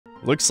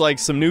Looks like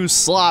some new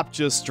slop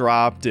just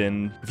dropped,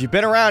 and if you've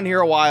been around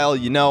here a while,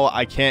 you know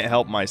I can't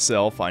help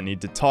myself. I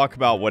need to talk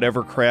about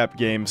whatever crap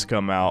games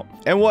come out.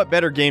 And what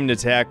better game to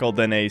tackle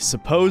than a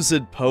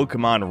supposed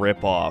Pokemon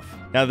ripoff?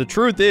 Now, the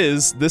truth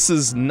is, this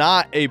is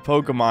not a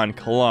Pokemon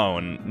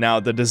clone. Now,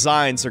 the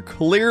designs are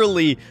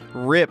clearly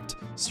ripped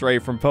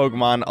straight from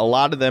Pokemon. A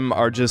lot of them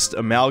are just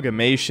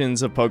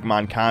amalgamations of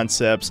Pokemon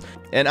concepts.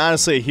 And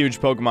honestly, a huge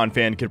Pokemon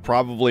fan could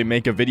probably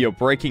make a video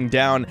breaking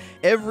down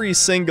every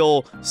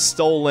single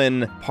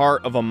stolen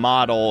part of a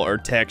model or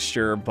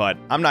texture, but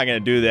I'm not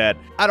going to do that.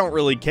 I don't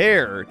really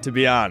care, to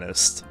be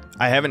honest.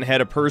 I haven't had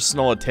a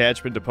personal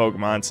attachment to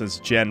Pokemon since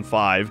Gen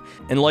 5,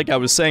 and like I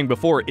was saying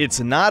before, it's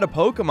not a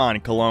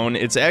Pokemon clone,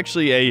 it's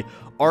actually a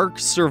Ark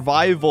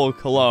Survival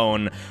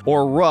clone,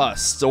 or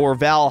Rust, or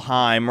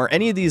Valheim, or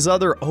any of these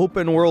other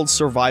open-world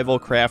survival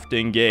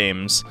crafting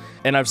games.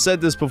 And I've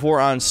said this before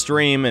on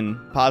stream, and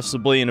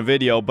possibly in a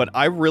video, but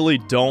I really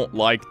don't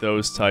like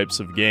those types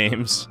of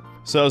games.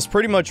 So I was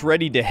pretty much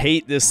ready to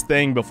hate this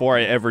thing before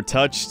I ever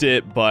touched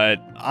it, but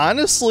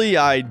honestly,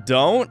 I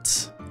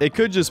don't. It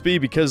could just be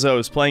because I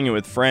was playing it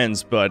with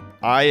friends, but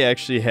I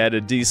actually had a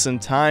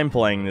decent time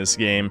playing this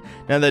game.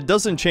 Now, that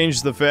doesn't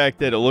change the fact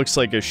that it looks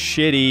like a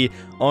shitty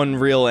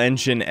Unreal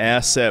Engine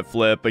asset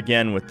flip,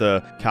 again with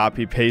the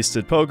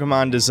copy-pasted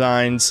Pokemon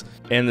designs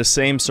and the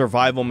same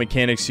survival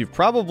mechanics you've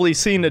probably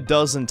seen a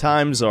dozen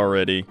times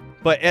already.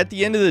 But at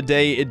the end of the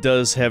day, it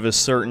does have a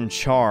certain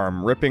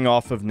charm. Ripping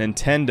off of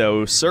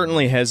Nintendo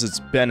certainly has its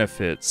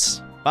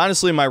benefits.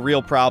 Honestly, my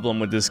real problem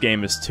with this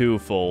game is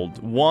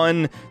twofold.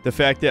 One, the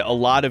fact that a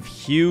lot of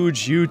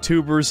huge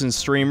YouTubers and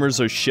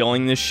streamers are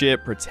shilling this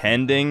shit,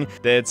 pretending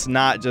that it's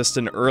not just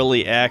an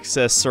early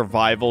access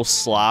survival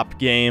slop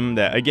game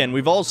that, again,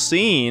 we've all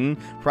seen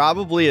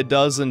probably a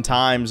dozen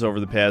times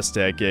over the past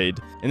decade.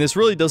 And this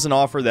really doesn't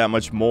offer that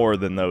much more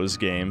than those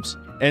games.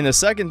 And the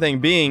second thing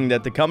being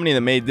that the company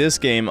that made this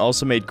game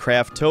also made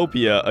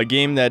Craftopia, a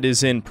game that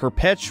is in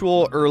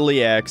perpetual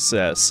early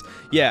access.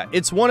 Yeah,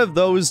 it's one of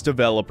those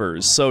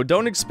developers, so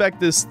don't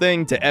expect this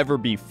thing to ever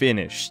be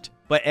finished.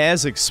 But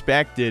as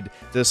expected,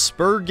 the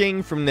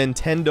spurging from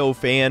Nintendo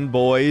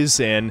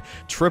fanboys and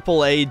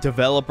AAA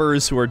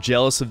developers who are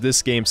jealous of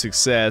this game's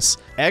success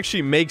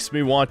actually makes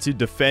me want to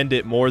defend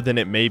it more than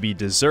it maybe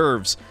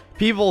deserves.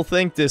 People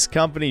think this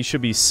company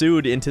should be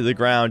sued into the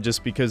ground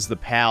just because the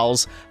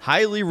PALs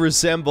highly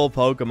resemble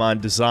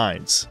Pokemon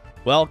designs.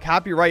 Well,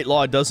 copyright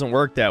law doesn't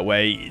work that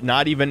way,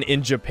 not even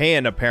in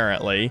Japan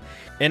apparently,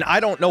 and I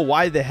don't know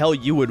why the hell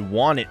you would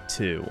want it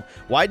to.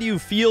 Why do you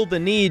feel the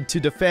need to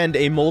defend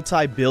a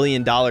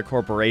multi-billion-dollar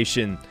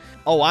corporation?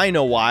 Oh, I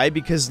know why,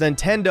 because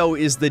Nintendo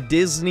is the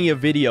Disney of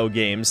video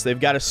games. They've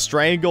got a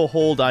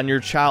stranglehold on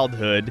your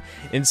childhood,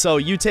 and so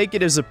you take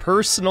it as a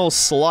personal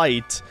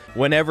slight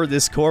whenever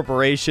this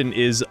corporation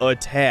is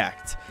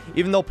attacked.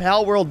 Even though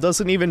Palworld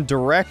doesn't even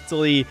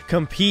directly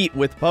compete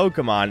with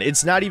Pokemon,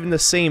 it's not even the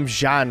same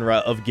genre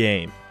of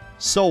game.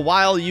 So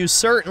while you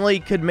certainly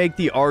could make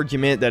the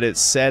argument that it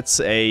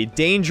sets a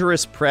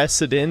dangerous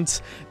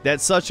precedent,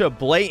 that such a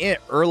blatant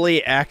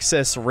early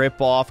access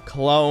ripoff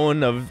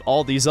clone of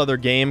all these other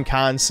game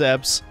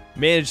concepts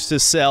managed to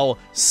sell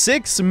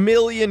 6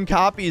 million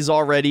copies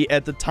already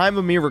at the time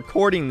of me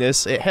recording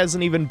this, it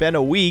hasn't even been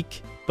a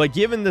week. But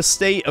given the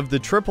state of the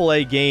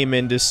AAA game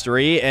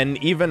industry,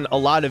 and even a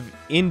lot of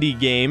indie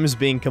games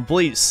being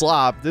complete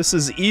slop, this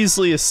is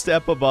easily a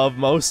step above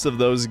most of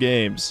those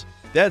games.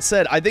 That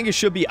said, I think it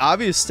should be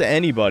obvious to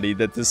anybody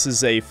that this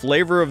is a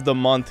flavor of the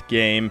month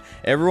game.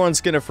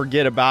 Everyone's gonna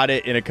forget about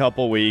it in a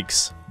couple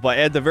weeks, but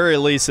at the very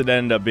least it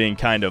ended up being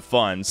kind of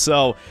fun.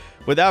 So,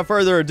 without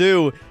further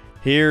ado,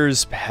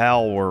 here's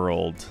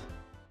Palworld.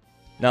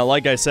 Now,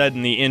 like I said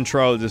in the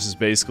intro, this is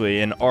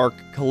basically an Ark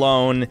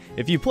clone.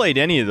 If you played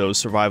any of those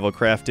survival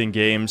crafting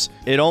games,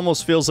 it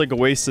almost feels like a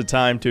waste of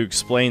time to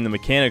explain the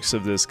mechanics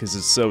of this because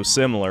it's so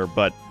similar,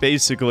 but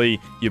basically,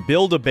 you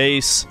build a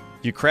base,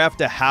 you craft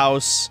a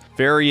house,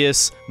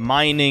 various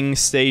mining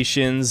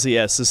stations.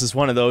 Yes, this is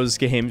one of those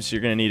games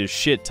you're gonna need a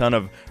shit ton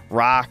of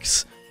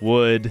rocks,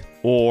 wood,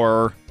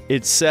 ore,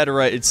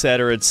 etc.,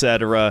 etc.,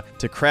 etc.,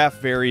 to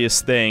craft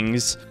various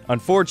things.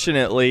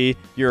 Unfortunately,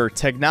 your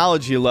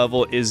technology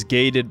level is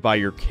gated by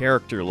your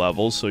character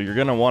level, so you're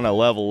gonna want to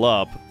level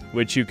up,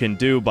 which you can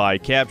do by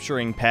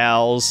capturing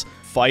pals,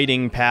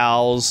 fighting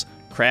pals,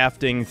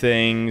 crafting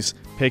things,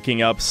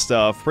 picking up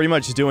stuff. Pretty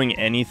much doing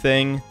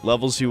anything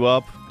levels you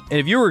up. And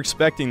if you were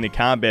expecting the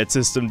combat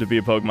system to be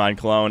a Pokemon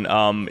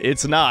clone,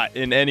 it's not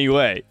in any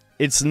way.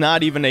 It's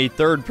not even a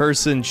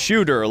third-person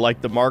shooter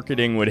like the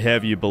marketing would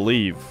have you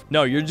believe.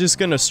 No, you're just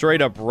gonna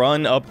straight up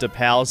run up to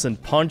pals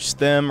and punch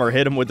them or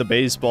hit them with a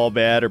baseball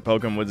bat or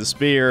poke them with a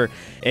spear,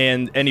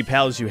 and any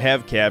pals you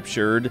have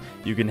captured,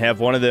 you can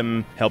have one of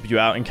them help you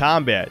out in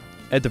combat.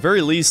 At the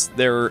very least,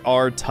 there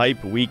are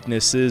type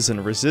weaknesses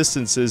and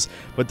resistances,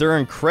 but they're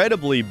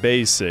incredibly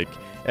basic.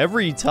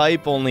 Every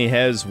type only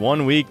has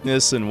one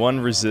weakness and one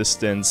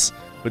resistance,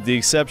 with the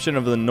exception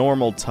of the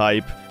normal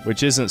type,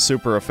 which isn't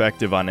super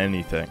effective on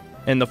anything.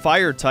 And the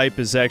fire type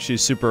is actually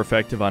super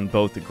effective on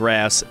both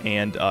grass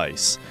and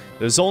ice.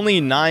 There's only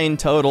 9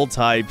 total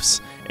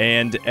types,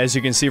 and as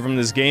you can see from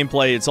this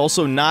gameplay, it's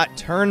also not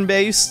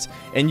turn-based,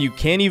 and you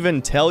can't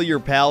even tell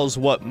your pals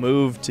what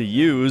move to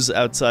use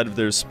outside of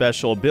their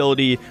special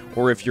ability,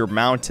 or if you're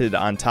mounted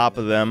on top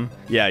of them.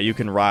 Yeah, you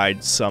can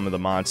ride some of the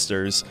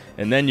monsters,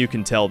 and then you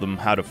can tell them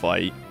how to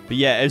fight. But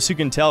yeah, as you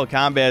can tell,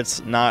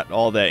 combat's not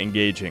all that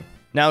engaging.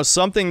 Now,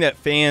 something that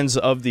fans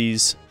of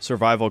these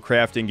survival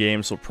crafting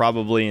games will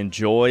probably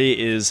enjoy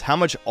is how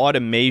much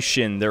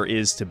automation there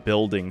is to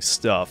building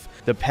stuff.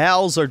 The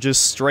pals are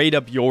just straight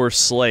up your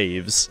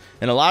slaves,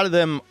 and a lot of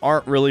them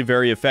aren't really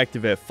very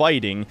effective at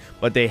fighting,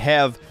 but they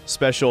have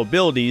special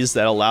abilities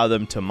that allow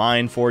them to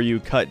mine for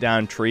you, cut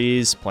down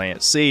trees,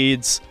 plant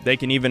seeds. They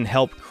can even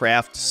help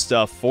craft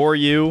stuff for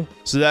you,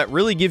 so that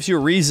really gives you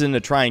a reason to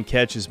try and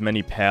catch as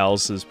many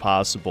pals as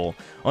possible.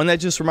 Oh, and that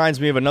just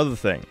reminds me of another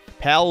thing.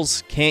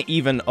 Pals can't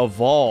even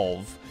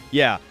evolve.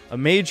 Yeah, a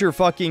major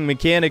fucking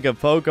mechanic of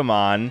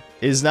Pokemon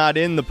is not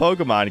in the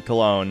Pokemon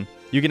clone.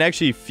 You can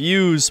actually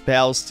fuse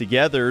pals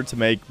together to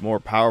make more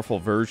powerful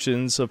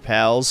versions of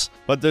pals,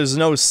 but there's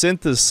no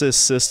synthesis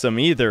system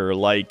either,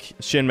 like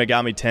Shin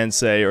Megami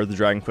Tensei or the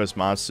Dragon Quest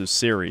Monsters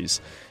series.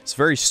 It's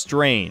very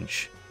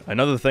strange.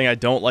 Another thing I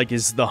don't like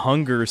is the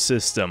hunger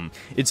system.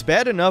 It's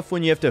bad enough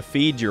when you have to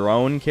feed your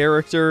own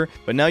character,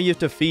 but now you have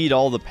to feed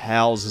all the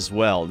pals as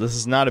well. This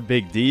is not a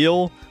big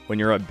deal when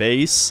you're at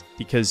base,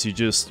 because you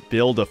just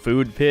build a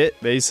food pit,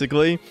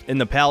 basically. And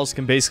the pals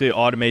can basically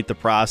automate the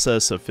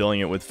process of filling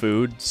it with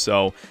food,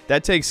 so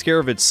that takes care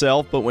of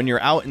itself. But when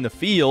you're out in the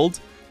field,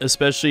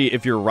 especially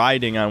if you're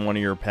riding on one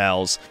of your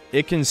pals,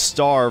 it can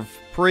starve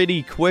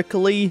pretty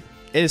quickly.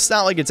 And it's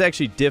not like it's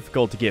actually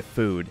difficult to get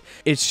food.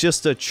 It's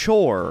just a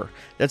chore.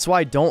 That's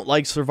why I don't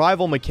like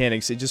survival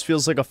mechanics. It just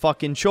feels like a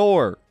fucking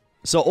chore.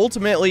 So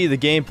ultimately, the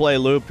gameplay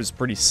loop is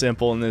pretty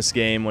simple in this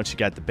game. Once you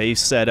got the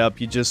base set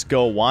up, you just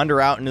go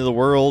wander out into the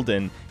world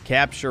and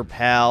capture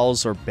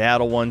pals or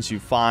battle ones you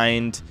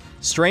find.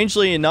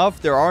 Strangely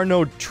enough, there are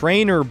no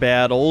trainer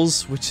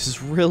battles, which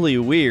is really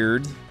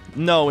weird.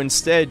 No,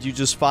 instead, you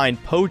just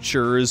find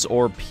poachers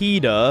or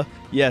PETA.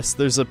 Yes,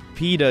 there's a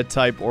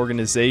PETA-type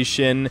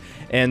organization,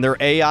 and their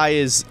AI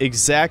is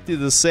exactly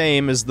the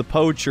same as the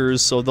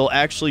poachers, so they'll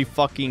actually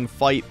fucking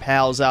fight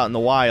pals out in the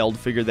wild.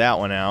 Figure that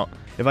one out.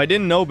 If I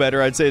didn't know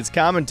better, I'd say it's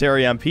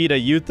commentary on PETA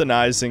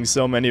euthanizing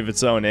so many of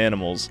its own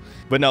animals.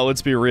 But no,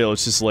 let's be real,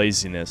 it's just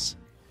laziness.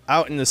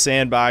 Out in the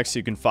sandbox,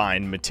 you can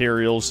find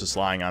materials just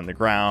lying on the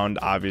ground,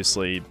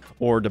 obviously,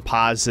 or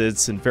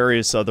deposits and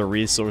various other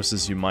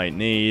resources you might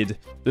need.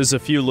 There's a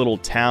few little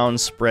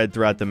towns spread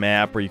throughout the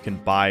map where you can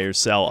buy or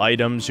sell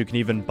items. You can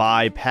even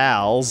buy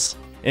pals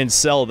and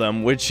sell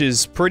them, which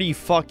is pretty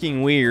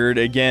fucking weird,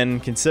 again,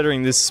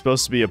 considering this is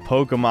supposed to be a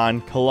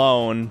Pokemon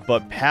clone,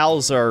 but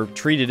pals are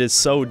treated as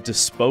so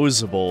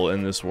disposable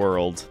in this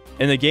world.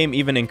 And the game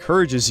even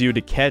encourages you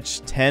to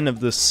catch 10 of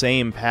the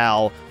same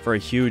pal for a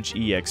huge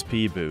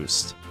EXP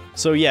boost.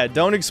 So yeah,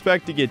 don't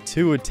expect to get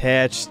too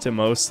attached to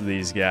most of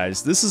these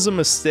guys. This is a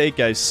mistake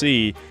I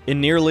see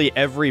in nearly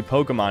every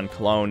Pokemon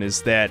clone,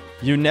 is that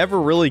you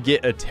never really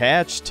get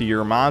attached to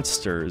your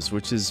monsters,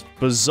 which is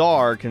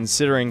bizarre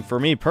considering,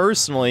 for me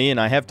personally, and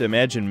I have to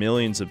imagine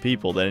millions of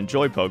people that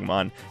enjoy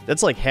Pokemon,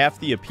 that's like half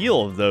the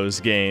appeal of those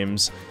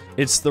games.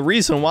 It's the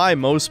reason why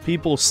most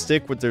people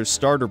stick with their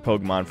starter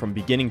Pokemon from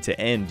beginning to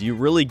end. You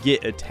really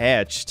get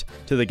attached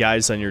to the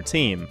guys on your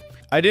team.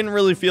 I didn't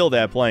really feel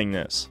that playing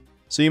this.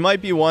 So you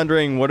might be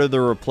wondering, what are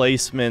the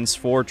replacements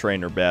for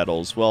trainer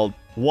battles? Well,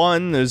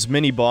 one, there's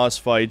mini boss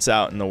fights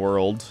out in the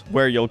world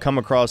where you'll come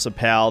across a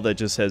pal that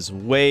just has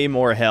way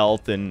more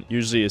health and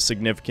usually a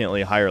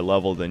significantly higher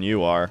level than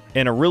you are,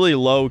 and a really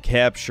low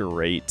capture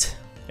rate.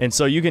 And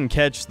so you can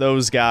catch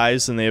those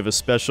guys, and they have a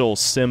special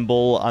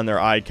symbol on their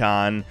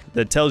icon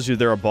that tells you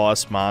they're a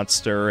boss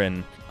monster,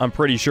 and I'm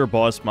pretty sure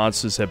boss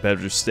monsters have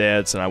better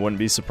stats, and I wouldn't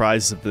be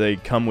surprised if they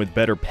come with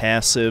better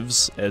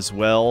passives as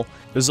well.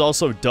 There's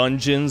also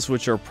dungeons,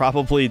 which are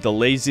probably the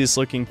laziest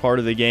looking part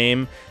of the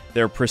game.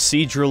 They're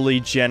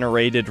procedurally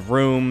generated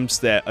rooms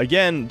that,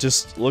 again,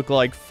 just look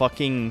like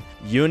fucking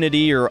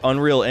Unity or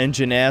Unreal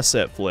Engine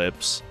asset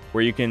flips,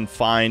 where you can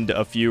find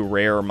a few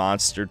rare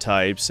monster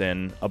types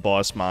and a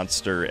boss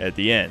monster at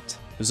the end.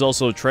 There's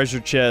also treasure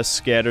chests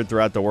scattered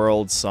throughout the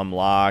world, some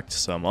locked,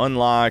 some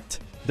unlocked.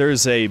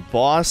 There's a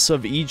boss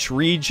of each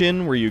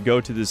region where you go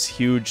to this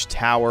huge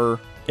tower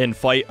and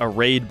fight a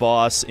raid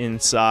boss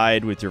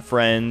inside with your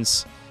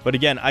friends. But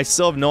again, I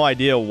still have no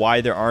idea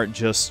why there aren't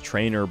just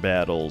trainer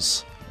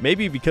battles.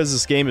 Maybe because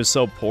this game is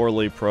so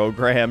poorly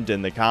programmed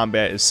and the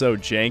combat is so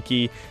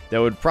janky, that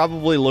would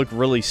probably look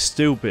really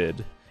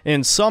stupid.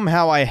 And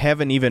somehow I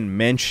haven't even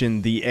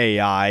mentioned the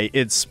AI.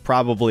 It's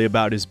probably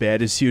about as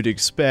bad as you'd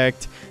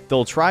expect.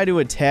 They'll try to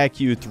attack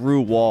you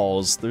through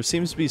walls. There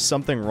seems to be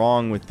something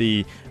wrong with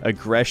the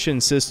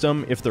aggression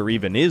system, if there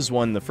even is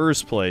one in the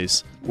first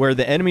place. where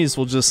the enemies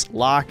will just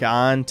lock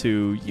on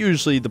to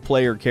usually the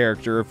player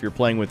character if you're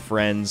playing with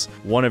friends,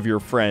 one of your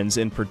friends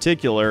in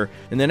particular,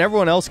 and then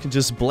everyone else can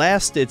just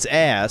blast its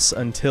ass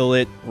until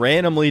it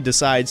randomly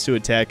decides to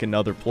attack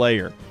another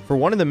player. For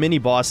one of the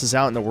mini-bosses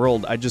out in the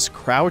world, I just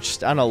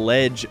crouched on a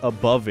ledge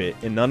above it,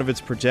 and none of its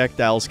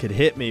projectiles could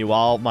hit me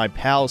while my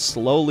pal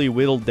slowly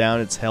whittled down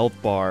its health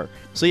bar.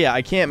 So yeah,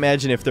 I can't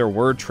imagine if there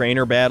were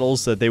trainer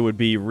battles that they would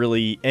be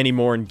really any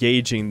more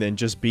engaging than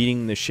just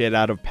beating the shit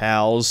out of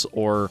pals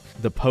or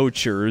the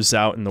poachers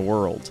out in the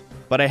world.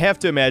 But I have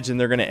to imagine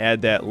they're going to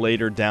add that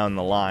later down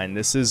the line.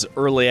 This is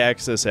early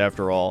access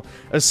after all,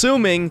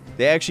 assuming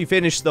they actually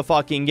finish the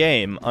fucking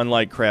game,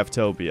 unlike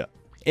Craftopia.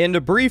 And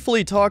to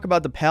briefly talk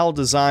about the PAL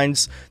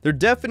designs, they're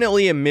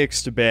definitely a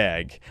mixed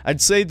bag.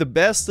 I'd say the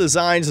best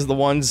designs are the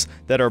ones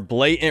that are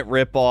blatant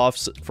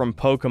ripoffs from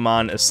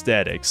Pokemon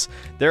aesthetics.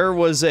 There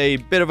was a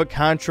bit of a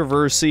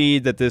controversy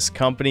that this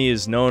company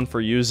is known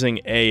for using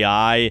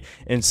AI,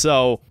 and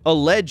so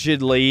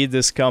allegedly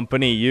this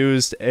company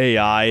used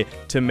AI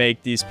to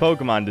make these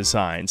Pokemon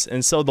designs.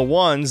 And so the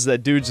ones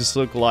that do just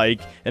look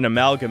like an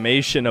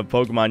amalgamation of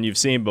Pokemon you've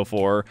seen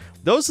before,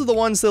 those are the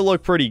ones that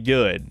look pretty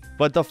good.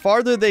 But the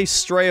farther they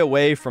stray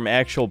away from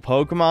actual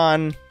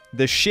Pokemon,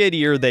 the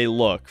shittier they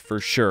look, for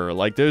sure.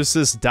 Like, there's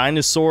this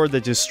dinosaur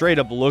that just straight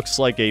up looks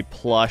like a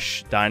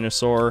plush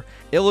dinosaur.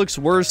 It looks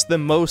worse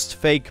than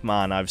most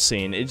Fakemon I've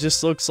seen. It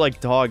just looks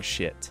like dog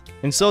shit.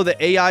 And so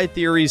the AI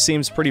theory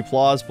seems pretty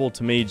plausible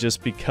to me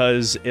just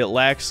because it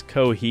lacks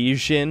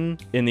cohesion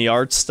in the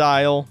art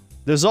style.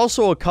 There's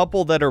also a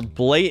couple that are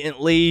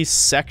blatantly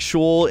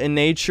sexual in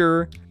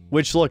nature.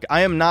 Which, look,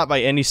 I am not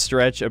by any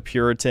stretch a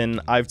Puritan.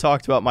 I've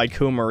talked about my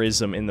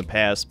Coomerism in the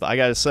past, but I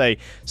gotta say,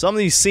 some of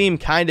these seem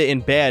kinda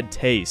in bad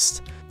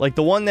taste. Like,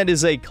 the one that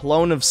is a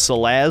clone of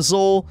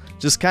Salazzle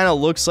just kinda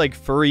looks like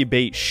furry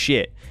bait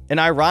shit. And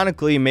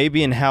ironically,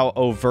 maybe in how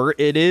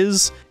overt it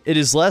is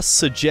less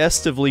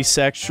suggestively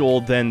sexual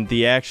than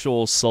the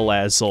actual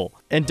Salazzle.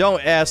 And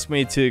don't ask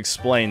me to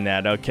explain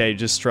that, okay?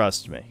 Just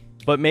trust me.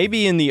 But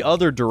maybe in the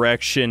other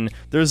direction,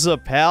 there's a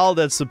pal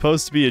that's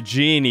supposed to be a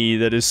genie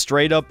that is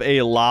straight up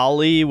a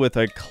lolly with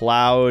a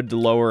cloud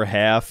lower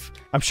half.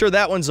 I'm sure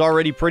that one's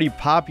already pretty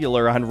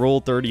popular on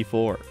Rule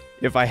 34.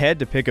 If I had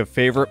to pick a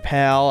favorite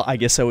pal, I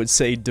guess I would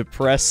say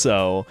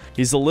Depresso.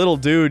 He's a little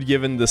dude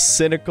given the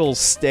cynical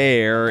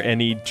stare, and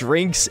he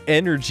drinks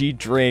energy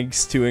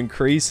drinks to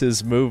increase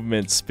his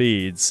movement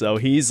speed, so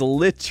he's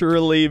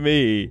literally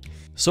me.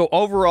 So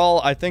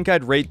overall, I think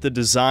I'd rate the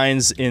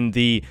designs in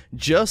the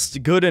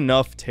just good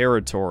enough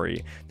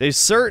territory. They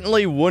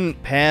certainly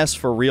wouldn't pass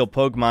for real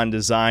Pokemon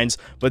designs,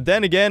 but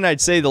then again,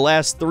 I'd say the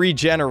last 3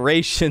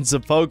 generations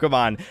of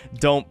Pokemon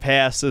don't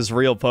pass as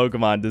real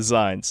Pokemon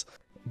designs.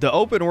 The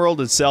open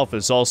world itself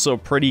is also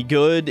pretty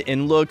good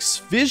and looks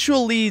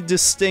visually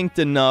distinct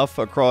enough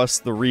across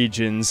the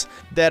regions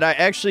that I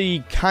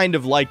actually kind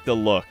of like the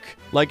look.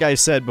 Like I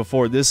said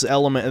before, this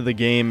element of the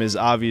game is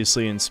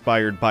obviously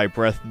inspired by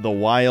Breath of the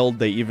Wild.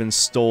 They even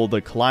stole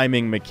the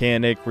climbing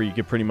mechanic where you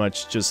could pretty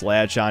much just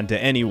latch onto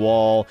any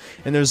wall.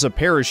 And there's a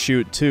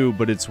parachute too,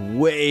 but it's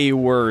way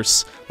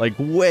worse. Like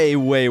way,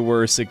 way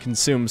worse. It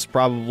consumes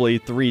probably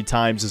 3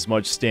 times as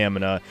much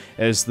stamina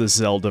as the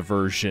Zelda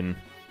version.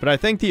 But I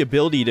think the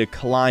ability to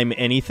climb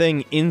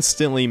anything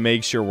instantly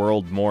makes your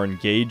world more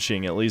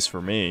engaging, at least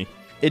for me.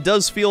 It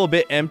does feel a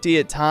bit empty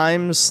at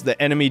times. The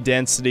enemy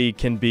density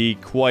can be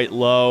quite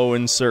low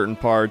in certain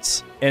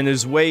parts, and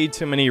there's way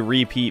too many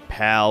repeat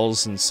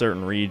pals in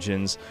certain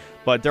regions.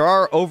 But there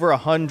are over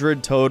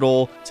 100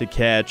 total to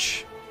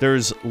catch.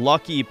 There's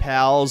lucky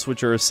pals,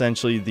 which are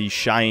essentially the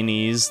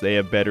shinies. They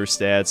have better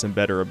stats and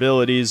better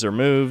abilities or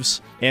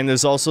moves. And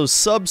there's also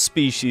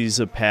subspecies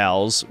of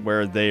pals,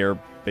 where they are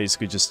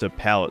basically just a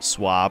palette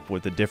swap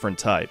with a different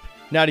type.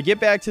 Now, to get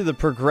back to the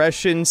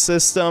progression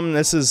system,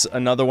 this is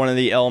another one of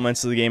the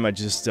elements of the game I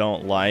just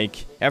don't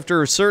like.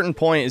 After a certain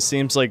point, it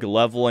seems like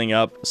leveling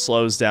up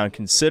slows down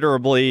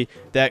considerably.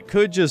 That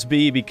could just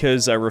be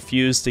because I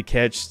refuse to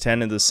catch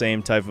 10 of the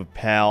same type of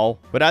pal.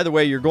 But either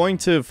way, you're going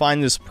to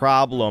find this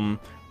problem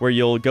where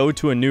you'll go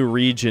to a new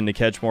region to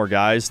catch more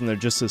guys, and they're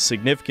just a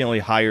significantly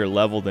higher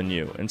level than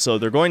you. And so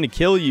they're going to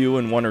kill you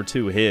in 1 or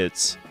 2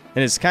 hits.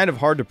 And it's kind of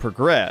hard to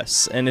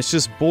progress, and it's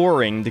just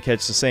boring to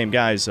catch the same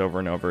guys over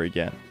and over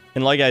again.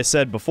 And like I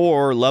said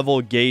before, level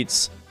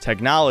gates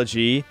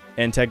technology,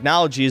 and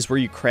technology is where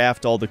you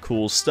craft all the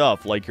cool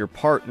stuff, like your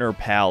partner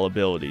pal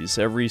abilities.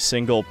 Every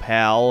single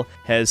pal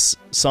has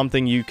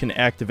something you can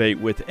activate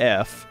with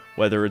F,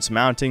 whether it's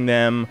mounting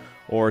them,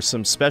 or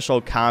some special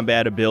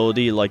combat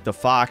ability like the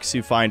fox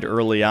you find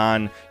early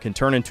on can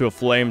turn into a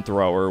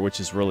flamethrower,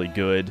 which is really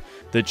good.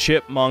 The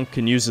chipmunk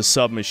can use a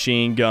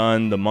submachine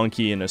gun, the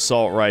monkey an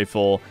assault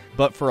rifle,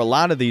 but for a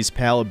lot of these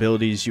PAL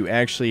abilities you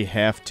actually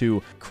have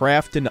to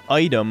craft an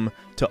item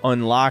to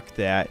unlock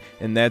that,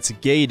 and that's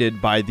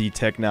gated by the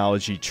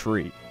technology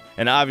tree.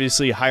 And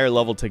obviously, higher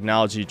level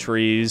technology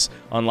trees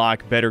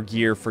unlock better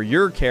gear for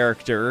your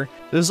character.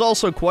 There's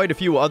also quite a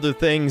few other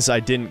things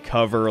I didn't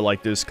cover,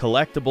 like there's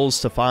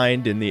collectibles to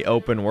find in the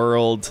open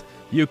world.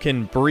 You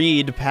can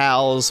breed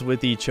pals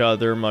with each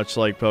other, much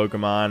like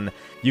Pokemon.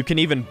 You can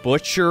even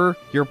butcher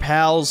your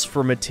pals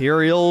for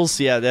materials.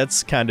 Yeah,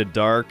 that's kind of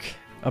dark.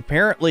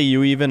 Apparently,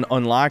 you even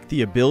unlock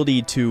the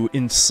ability to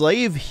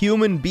enslave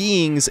human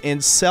beings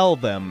and sell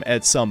them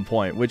at some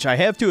point, which I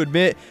have to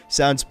admit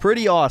sounds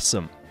pretty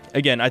awesome.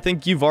 Again, I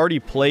think you've already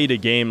played a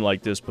game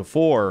like this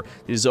before.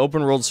 These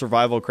open world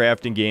survival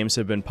crafting games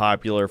have been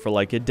popular for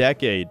like a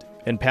decade.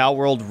 And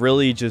Palworld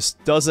really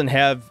just doesn't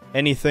have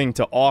anything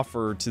to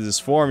offer to this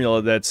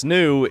formula that's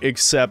new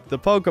except the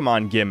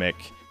Pokemon gimmick.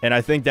 And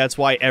I think that's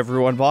why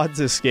everyone bought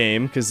this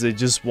game, because they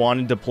just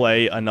wanted to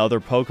play another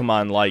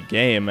Pokemon-like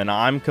game. And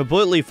I'm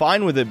completely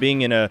fine with it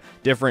being in a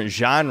different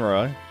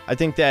genre. I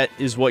think that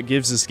is what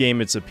gives this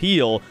game its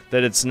appeal,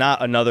 that it's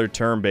not another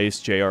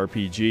turn-based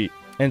JRPG.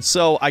 And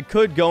so I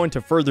could go into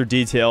further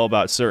detail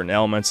about certain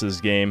elements of this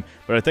game,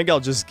 but I think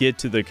I'll just get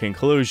to the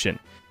conclusion.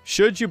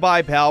 Should you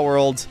buy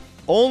Palworld?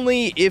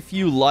 Only if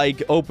you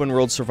like open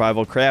world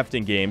survival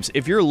crafting games.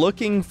 If you're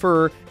looking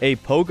for a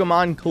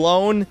Pokemon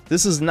clone,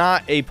 this is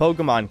not a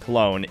Pokemon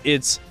clone.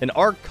 It's an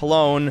Arc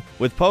clone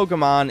with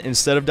Pokemon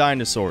instead of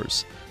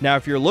dinosaurs. Now,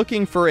 if you're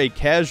looking for a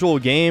casual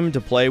game to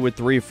play with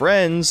 3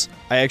 friends,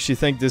 I actually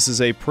think this is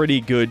a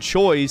pretty good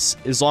choice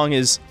as long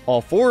as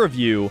all 4 of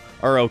you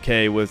are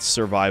okay with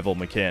survival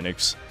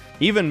mechanics.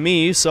 Even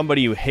me,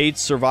 somebody who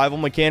hates survival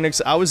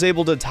mechanics, I was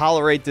able to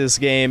tolerate this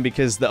game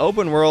because the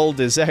open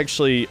world is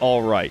actually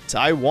alright.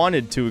 I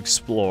wanted to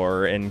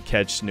explore and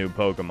catch new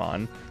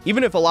Pokemon.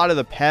 Even if a lot of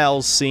the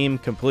pals seem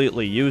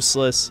completely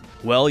useless,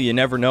 well, you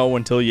never know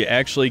until you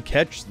actually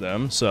catch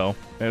them, so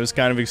it was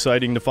kind of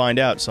exciting to find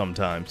out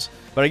sometimes.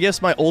 But I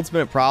guess my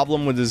ultimate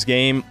problem with this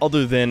game,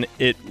 other than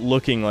it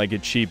looking like a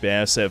cheap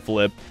asset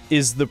flip,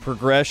 is the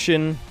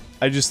progression.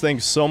 I just think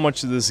so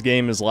much of this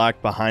game is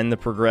locked behind the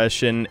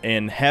progression,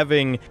 and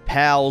having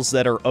pals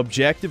that are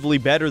objectively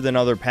better than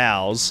other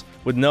pals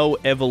with no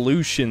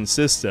evolution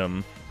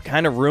system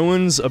kind of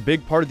ruins a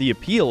big part of the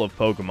appeal of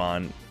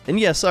Pokemon. And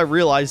yes, I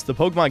realize the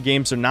Pokemon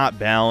games are not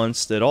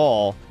balanced at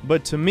all,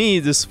 but to me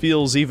this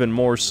feels even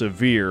more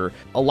severe.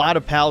 A lot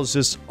of pals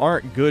just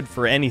aren't good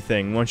for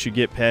anything once you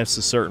get past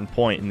a certain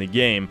point in the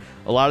game.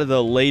 A lot of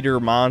the later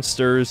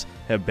monsters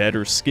have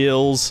better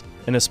skills,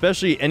 and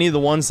especially any of the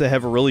ones that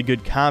have a really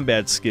good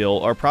combat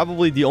skill are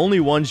probably the only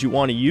ones you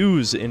want to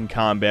use in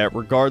combat,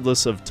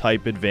 regardless of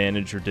type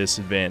advantage or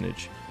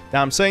disadvantage.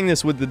 Now, I'm saying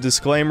this with the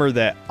disclaimer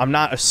that I'm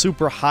not a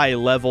super high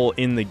level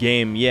in the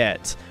game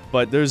yet,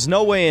 but there's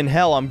no way in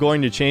hell I'm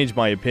going to change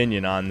my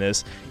opinion on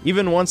this.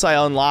 Even once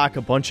I unlock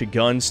a bunch of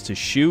guns to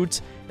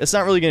shoot, it's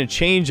not really going to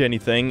change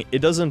anything. It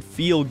doesn't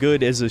feel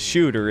good as a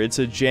shooter. It's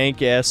a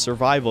jank-ass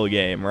survival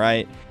game,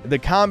 right? The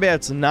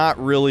combat's not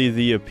really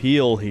the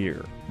appeal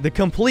here. The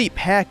complete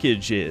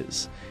package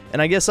is.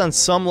 And I guess on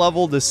some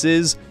level this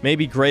is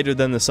maybe greater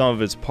than the sum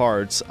of its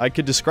parts. I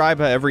could describe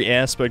how every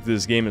aspect of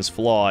this game is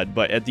flawed,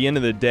 but at the end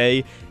of the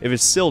day, if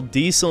it's still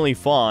decently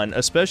fun,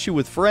 especially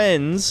with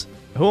friends,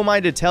 who am I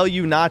to tell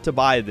you not to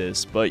buy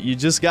this? But you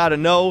just gotta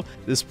know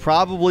this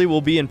probably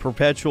will be in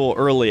perpetual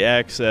early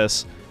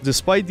access.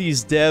 Despite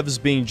these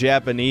devs being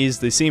Japanese,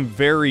 they seem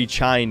very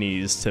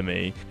Chinese to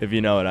me, if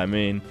you know what I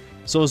mean.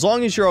 So as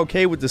long as you're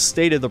okay with the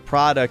state of the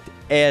product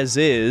as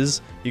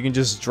is, you can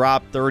just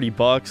drop 30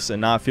 bucks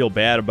and not feel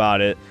bad about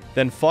it,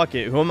 then fuck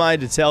it. Who am I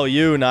to tell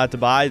you not to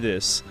buy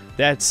this?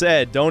 That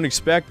said, don't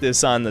expect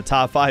this on the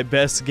top 5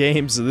 best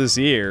games of this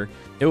year.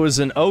 It was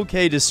an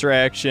okay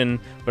distraction,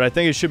 but I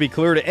think it should be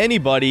clear to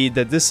anybody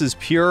that this is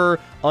pure,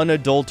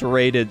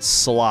 unadulterated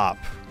slop.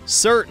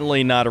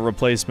 Certainly not a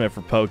replacement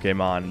for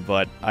Pokemon,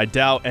 but I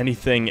doubt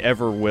anything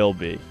ever will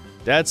be.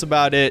 That's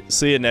about it.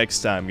 See you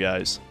next time,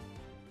 guys.